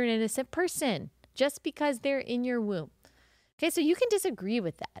to murder an innocent person just because they're in your womb. Okay, so you can disagree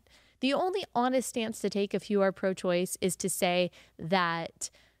with that. The only honest stance to take if you are pro-choice is to say that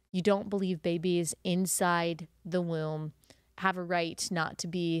you don't believe babies inside the womb have a right not to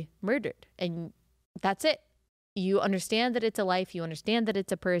be murdered. And that's it. You understand that it's a life. You understand that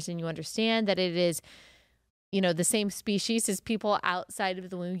it's a person. You understand that it is the same species as people outside of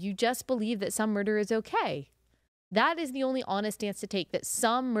the womb. You just believe that some murder is okay. That is the only honest stance to take, that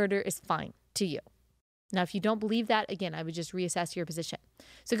some murder is fine to you. Now, if you don't believe that, again, I would just reassess your position.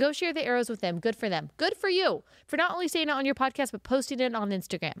 So go share the arrows with them. Good for them. Good for you for not only saying it on your podcast, but posting it on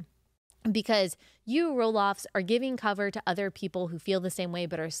Instagram. Because you, Roloffs, are giving cover to other people who feel the same way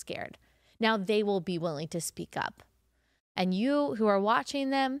but are scared. Now they will be willing to speak up. And you who are watching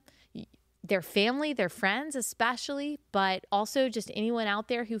them, their family, their friends especially, but also just anyone out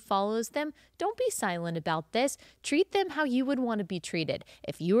there who follows them, don't be silent about this. Treat them how you would want to be treated.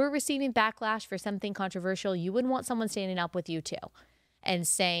 If you were receiving backlash for something controversial, you would want someone standing up with you too and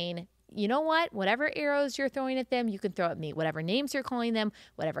saying, you know what, whatever arrows you're throwing at them, you can throw at me. Whatever names you're calling them,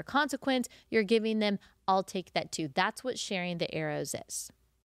 whatever consequence you're giving them, I'll take that too. That's what sharing the arrows is.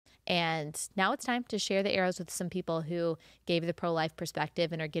 And now it's time to share the arrows with some people who gave the pro-life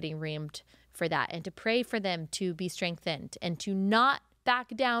perspective and are getting reamed for that, and to pray for them to be strengthened and to not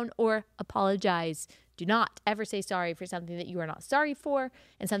back down or apologize. Do not ever say sorry for something that you are not sorry for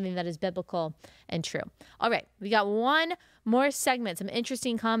and something that is biblical and true. All right, we got one more segment, some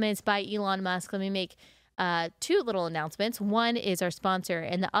interesting comments by Elon Musk. Let me make two little announcements. One is our sponsor,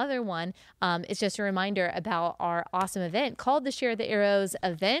 and the other one is just a reminder about our awesome event called the Share the Arrows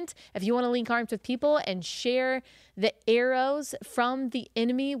event. If you want to link arms with people and share the arrows from the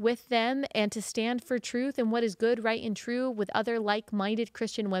enemy with them and to stand for truth and what is good, right, and true with other like-minded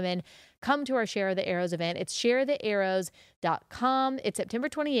Christian women, come to our Share the Arrows event. It's sharethearrows.com. It's September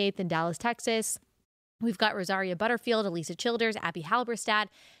 28th in Dallas, Texas. We've got Rosaria Butterfield, Elisa Childers, Abby Halberstadt,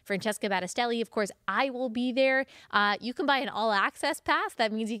 Francesca Battistelli. Of course, I will be there. You can buy an all-access pass.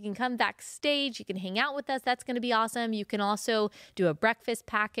 That means you can come backstage. You can hang out with us. That's going to be awesome. You can also do a breakfast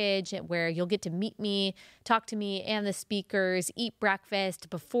package where you'll get to meet me, talk to me and the speakers, eat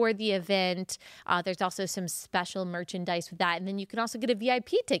breakfast before the event. There's also some special merchandise with that. And then you can also get a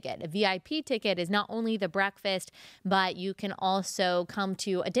VIP ticket. A VIP ticket is not only the breakfast, but you can also come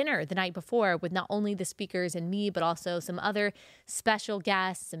to a dinner the night before with not only the speakers and me, but also some other special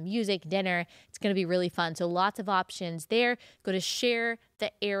guests, some music, dinner. It's going to be really fun. So lots of options there. Go to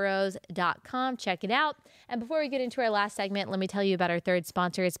sharethearrows.com. Check it out. And before we get into our last segment, let me tell you about our third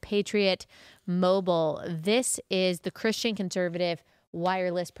sponsor. It's Patriot Mobile. This is the Christian conservative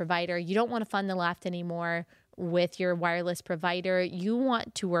wireless provider. You don't want to fund the left anymore with your wireless provider. You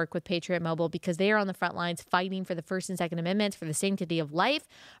want to work with Patriot Mobile because they are on the front lines fighting for the First and Second Amendments, for the sanctity of life.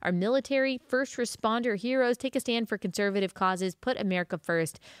 Our military, first responder heroes take a stand for conservative causes. Put America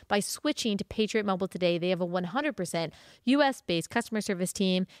first by switching to Patriot Mobile today. They have a 100% U.S.-based customer service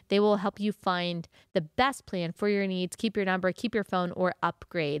team. They will help you find the best plan for your needs. Keep your number, keep your phone, or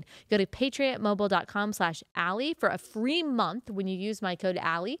upgrade. Go to patriotmobile.com/Allie for a free month when you use my code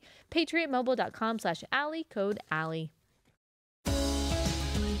Allie. patriotmobile.com/Allie, code Allie.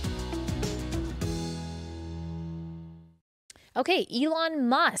 Okay, Elon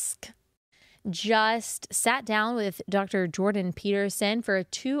Musk just sat down with Dr. Jordan Peterson for a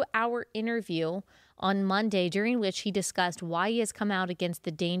 2-hour interview on Monday, during which he discussed why he has come out against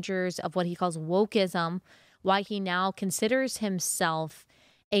the dangers of what he calls wokeism, why he now considers himself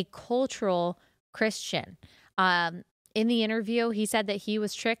a cultural Christian. In the interview, he said that he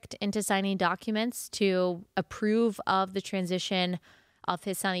was tricked into signing documents to approve of the transition of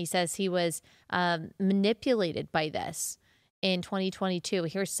his son. He says he was manipulated by this in 2022.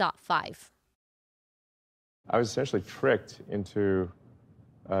 Here's SOT 5. I was essentially tricked into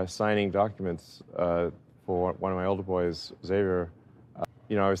signing documents for one of my older boys, Xavier. I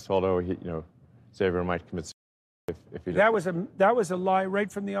was told, Xavier might commit suicide if he that was a lie right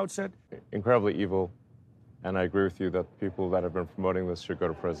from the outset. Incredibly evil. And I agree with you that people that have been promoting this should go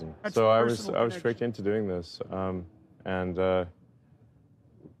to prison. That's so I was tricked into doing this,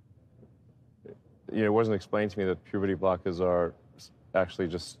 it wasn't explained to me that puberty blockers are actually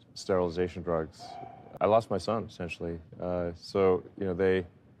just sterilization drugs. I lost my son essentially. They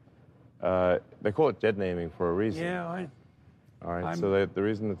call it dead naming for a reason. Yeah. All right. So the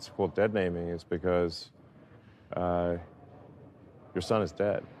reason it's called dead naming is because your son is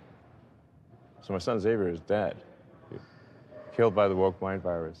dead. So my son Xavier is dead, killed by the woke mind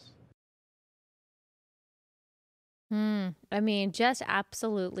virus. Just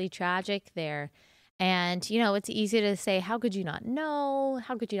absolutely tragic there. And, it's easy to say, how could you not know?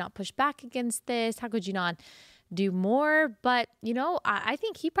 How could you not push back against this? How could you not do more? But, I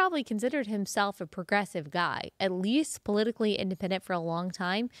think he probably considered himself a progressive guy, at least politically independent for a long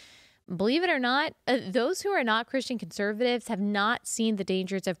time. Believe it or not, those who are not Christian conservatives have not seen the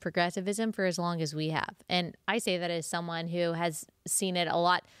dangers of progressivism for as long as we have. And I say that as someone who has seen it a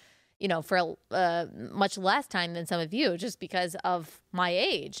lot, for much less time than some of you, just because of my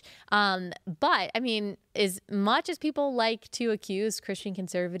age. But as much as people like to accuse Christian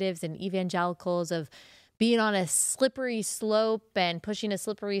conservatives and evangelicals of being on a slippery slope and pushing a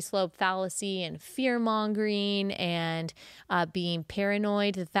slippery slope fallacy and fear-mongering and being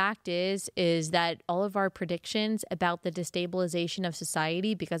paranoid, the fact is that all of our predictions about the destabilization of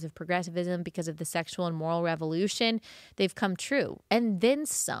society because of progressivism, because of the sexual and moral revolution, they've come true, and then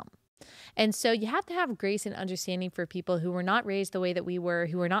some. And so you have to have grace and understanding for people who were not raised the way that we were,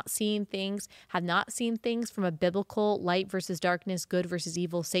 who are not seeing things, have not seen things from a biblical light versus darkness, good versus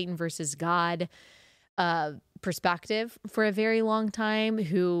evil, Satan versus God perspective for a very long time,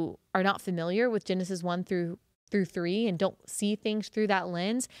 who are not familiar with Genesis 1 through 3 and don't see things through that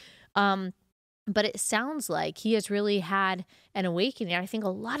lens. But it sounds like he has really had an awakening. I think a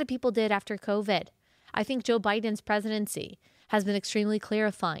lot of people did after COVID. I think Joe Biden's presidency has been extremely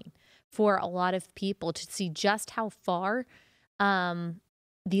clarifying for a lot of people to see just how far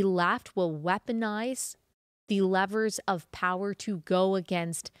the left will weaponize the levers of power to go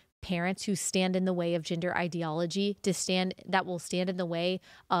against parents who stand in the way of gender ideology, that will stand in the way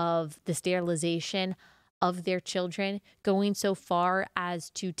of the sterilization of their children, going so far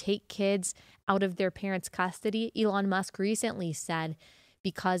as to take kids out of their parents' custody. Elon Musk recently said,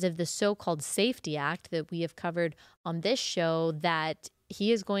 because of the so-called Safety Act that we have covered on this show, that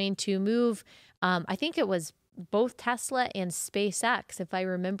he is going to move, I think it was both Tesla and SpaceX, if I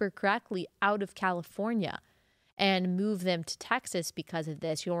remember correctly, out of California and move them to Texas because of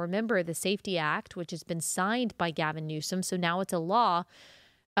this. You'll remember the Safety Act, which has been signed by Gavin Newsom, so now it's a law,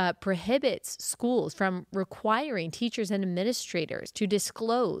 prohibits schools from requiring teachers and administrators to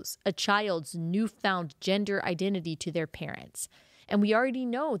disclose a child's newfound gender identity to their parents. And we already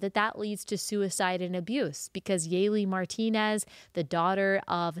know that that leads to suicide and abuse because Yaley Martinez, the daughter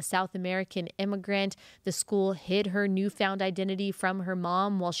of a South American immigrant, the school hid her newfound identity from her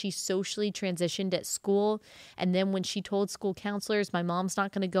mom while she socially transitioned at school. And then when she told school counselors, my mom's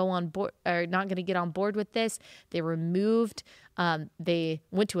not going to go on board or not going to get on board with this, they went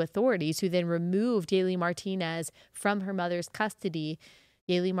to authorities who then removed Yaley Martinez from her mother's custody.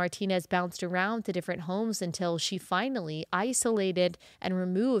 Yaley Martinez bounced around to different homes until she finally isolated and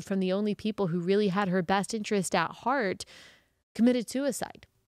removed from the only people who really had her best interest at heart, committed suicide.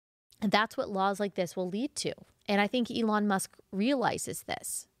 And that's what laws like this will lead to. And I think Elon Musk realizes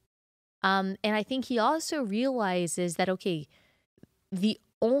this. And I think he also realizes that, okay, the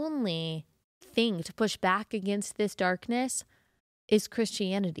only thing to push back against this darkness is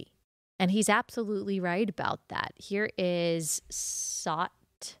Christianity. And he's absolutely right about that. Here is SOT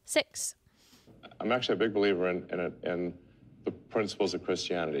 6. I'm actually a big believer in the principles of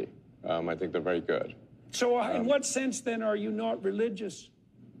Christianity. I think they're very good. So in what sense, then, are you not religious?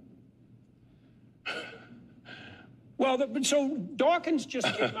 Well, so Dawkins just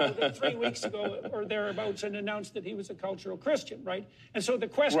came out 3 weeks ago or thereabouts and announced that he was a cultural Christian, right? And so the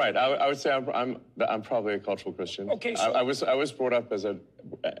question... Right. I would say I'm probably a cultural Christian. Okay. So I was brought up as an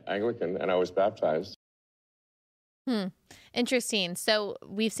Anglican, and I was baptized. Interesting. So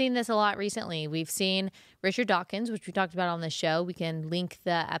we've seen this a lot recently. We've seen Richard Dawkins, which we talked about on the show. We can link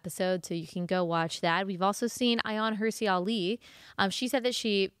the episode so you can go watch that. We've also seen Ayaan Hirsi Ali. She said that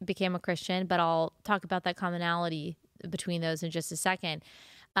she became a Christian, but I'll talk about that commonality between those in just a second.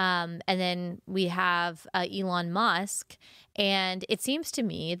 And then we have Elon Musk. And it seems to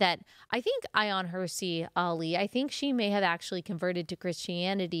me that I think Ayaan Hirsi Ali, I think she may have actually converted to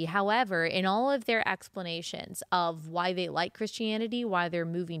Christianity. However, in all of their explanations of why they like Christianity, why they're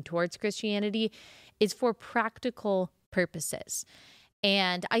moving towards Christianity, is for practical purposes.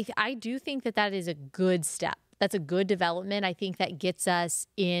 And I do think that that is a good step. That's a good development. I think that gets us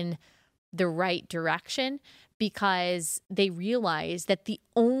in the right direction, because they realize that the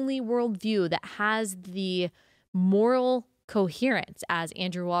only worldview that has the moral coherence, as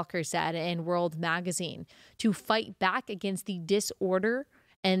Andrew Walker said in World Magazine, to fight back against the disorder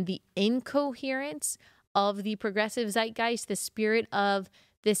and the incoherence of the progressive zeitgeist, the spirit of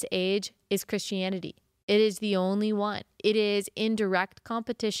this age, is Christianity. It is the only one. It is in direct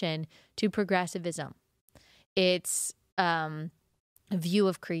competition to progressivism. It's a view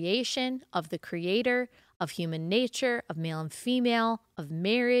of creation, of the creator, of human nature, of male and female, of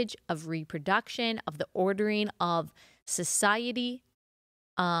marriage, of reproduction, of the ordering of society,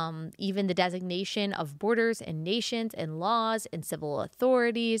 even the designation of borders and nations and laws and civil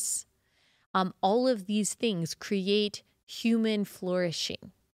authorities. All of these things create human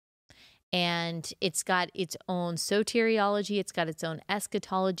flourishing. And it's got its own soteriology, it's got its own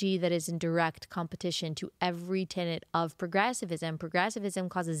eschatology that is in direct competition to every tenet of progressivism. Progressivism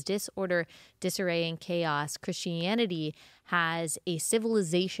causes disorder, disarray, and chaos. Christianity has a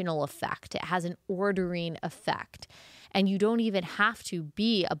civilizational effect. It has an ordering effect. And you don't even have to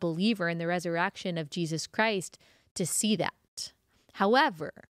be a believer in the resurrection of Jesus Christ to see that.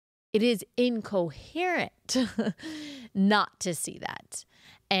 However, it is incoherent not to see that.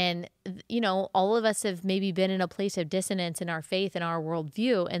 And, you know, all of us have maybe been in a place of dissonance in our faith and our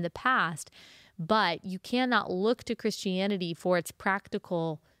worldview in the past, but you cannot look to Christianity for its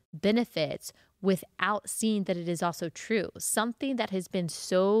practical benefits without seeing that it is also true. Something that has been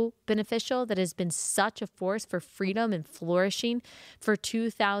so beneficial, that has been such a force for freedom and flourishing for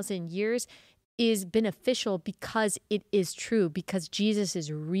 2,000 years, is beneficial because it is true, because Jesus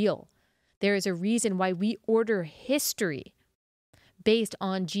is real. There is a reason why we order history based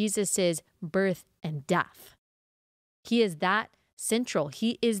on Jesus's birth and death. He is that central.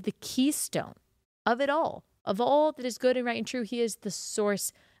 He is the keystone of it all. Of all that is good and right and true, he is the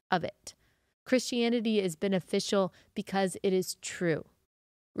source of it. Christianity is beneficial because it is true.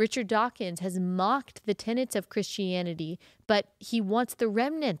 Richard Dawkins has mocked the tenets of Christianity, but he wants the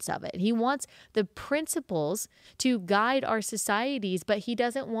remnants of it. He wants the principles to guide our societies, but he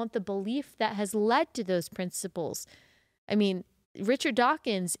doesn't want the belief that has led to those principles. I mean, Richard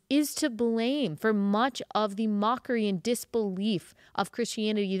Dawkins is to blame for much of the mockery and disbelief of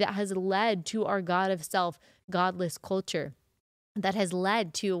Christianity that has led to our God of self, godless culture, that has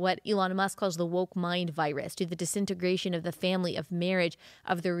led to what Elon Musk calls the woke mind virus, to the disintegration of the family, of marriage,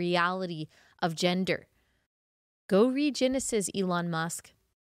 of the reality of gender. Go read Genesis, Elon Musk.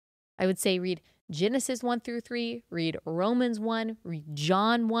 I would say read Genesis 1 through 3, read Romans 1, read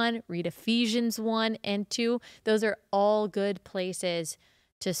John 1, read Ephesians 1 and 2. Those are all good places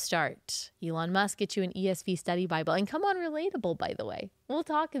to start. Elon Musk, get you an ESV study Bible, and come on Relatable, by the way. We'll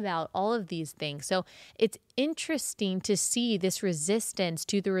talk about all of these things. So it's interesting to see this resistance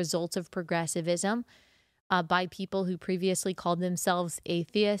to the results of progressivism by people who previously called themselves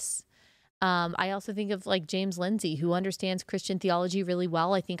atheists. I also think of like James Lindsay, who understands Christian theology really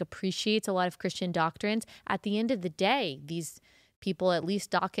well. I think appreciates a lot of Christian doctrines. At the end of the day, these people, at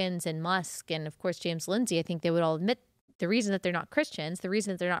least Dawkins and Musk, and of course James Lindsay, I think they would all admit the reason that they're not Christians, the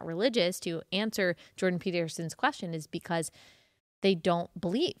reason that they're not religious, to answer Jordan Peterson's question, is because they don't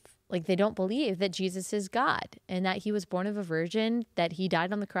believe. Like, they don't believe that Jesus is God and that he was born of a virgin, that he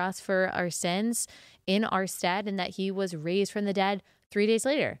died on the cross for our sins in our stead, and that he was raised from the dead 3 days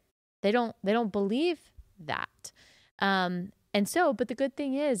later. They don't believe that. But the good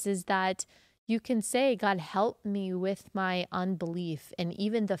thing is that you can say, God, help me with my unbelief. And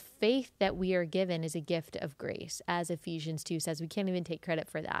even the faith that we are given is a gift of grace. As Ephesians 2 says, we can't even take credit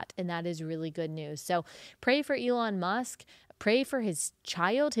for that. And that is really good news. So pray for Elon Musk. Pray for his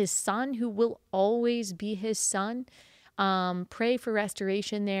child, his son, who will always be his son. Pray for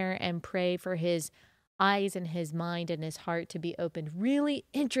restoration there, and pray for his eyes and his mind and his heart to be opened. Really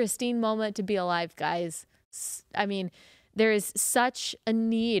interesting moment to be alive, guys. I mean, there is such a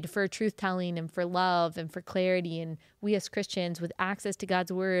need for truth-telling and for love and for clarity. And we as Christians, with access to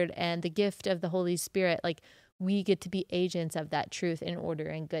God's word and the gift of the Holy Spirit, like, we get to be agents of that truth and order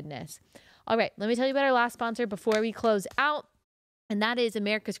and goodness. All right, let me tell you about our last sponsor before we close out. And that is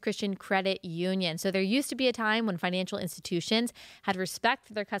America's Christian Credit Union. So there used to be a time when financial institutions had respect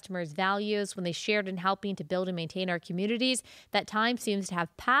for their customers' values, when they shared in helping to build and maintain our communities. That time seems to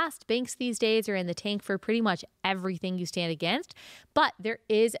have passed. Banks these days are in the tank for pretty much everything you stand against. But there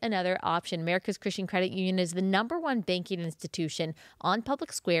is another option. America's Christian Credit Union is the #1 banking institution on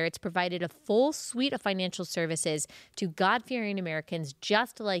Public Square. It's provided a full suite of financial services to God-fearing Americans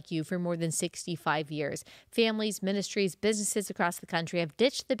just like you for more than 65 years. Families, ministries, businesses across the country have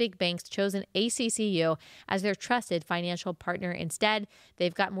ditched the big banks, chosen ACCU as their trusted financial partner instead.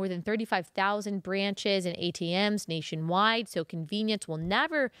 They've got more than 35,000 branches and ATMs nationwide, so convenience will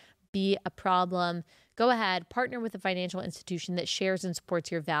never be a problem. Go ahead, partner with a financial institution that shares and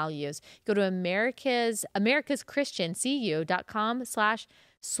supports your values. Go to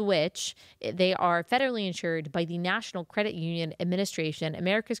americaschristiancu.com/switch. They are federally insured by the National Credit Union Administration.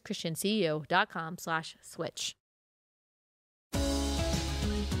 americaschristiancu.com/switch.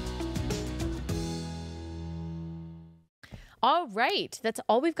 All right, that's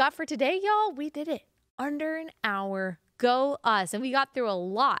all we've got for today, y'all. We did it under an hour. Go us. And we got through a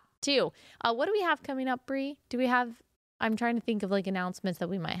lot, too. What do we have coming up, Bree? I'm trying to think of like announcements that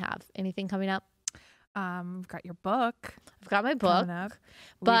we might have. Anything coming up? We've got your book. I've got my book.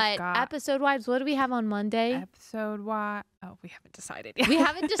 But episode-wise, what do we have on Monday? Episode-wise? Oh, we haven't decided yet. We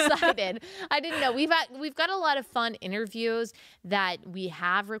haven't decided. I didn't know. We've got a lot of fun interviews that we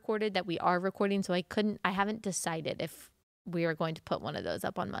have recorded, that we are recording. So I haven't decided if we are going to put one of those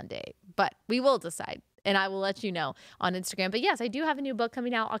up on Monday, but we will decide, and I will let you know on Instagram. But yes, I do have a new book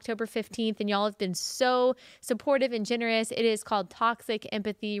coming out October 15th, and y'all have been so supportive and generous. It is called Toxic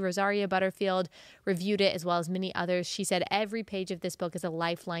Empathy. Rosaria Butterfield reviewed it, as well as many others. She said every page of this book is a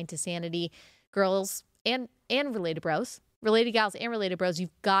lifeline to sanity. Girls and related bros, related gals and related bros,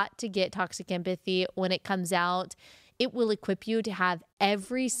 you've got to get Toxic Empathy when it comes out. It will equip you to have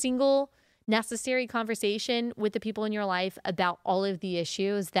every single necessary conversation with the people in your life about all of the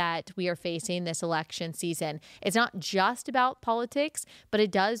issues that we are facing this election season. It's not just about politics, but it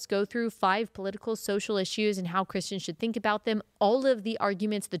does go through 5 political, social issues and how Christians should think about them. All of the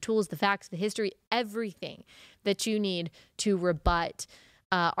arguments, the tools, the facts, the history, everything that you need to rebut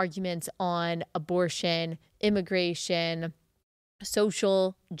arguments on abortion, immigration,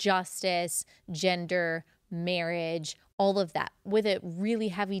 social justice, gender, marriage, all of that, with a really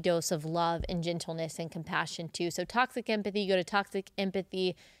heavy dose of love and gentleness and compassion too. So Toxic Empathy, go to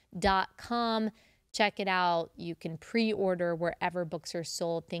toxicempathy.com. Check it out. You can pre-order wherever books are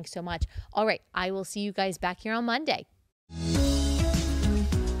sold. Thanks so much. All right, I will see you guys back here on Monday.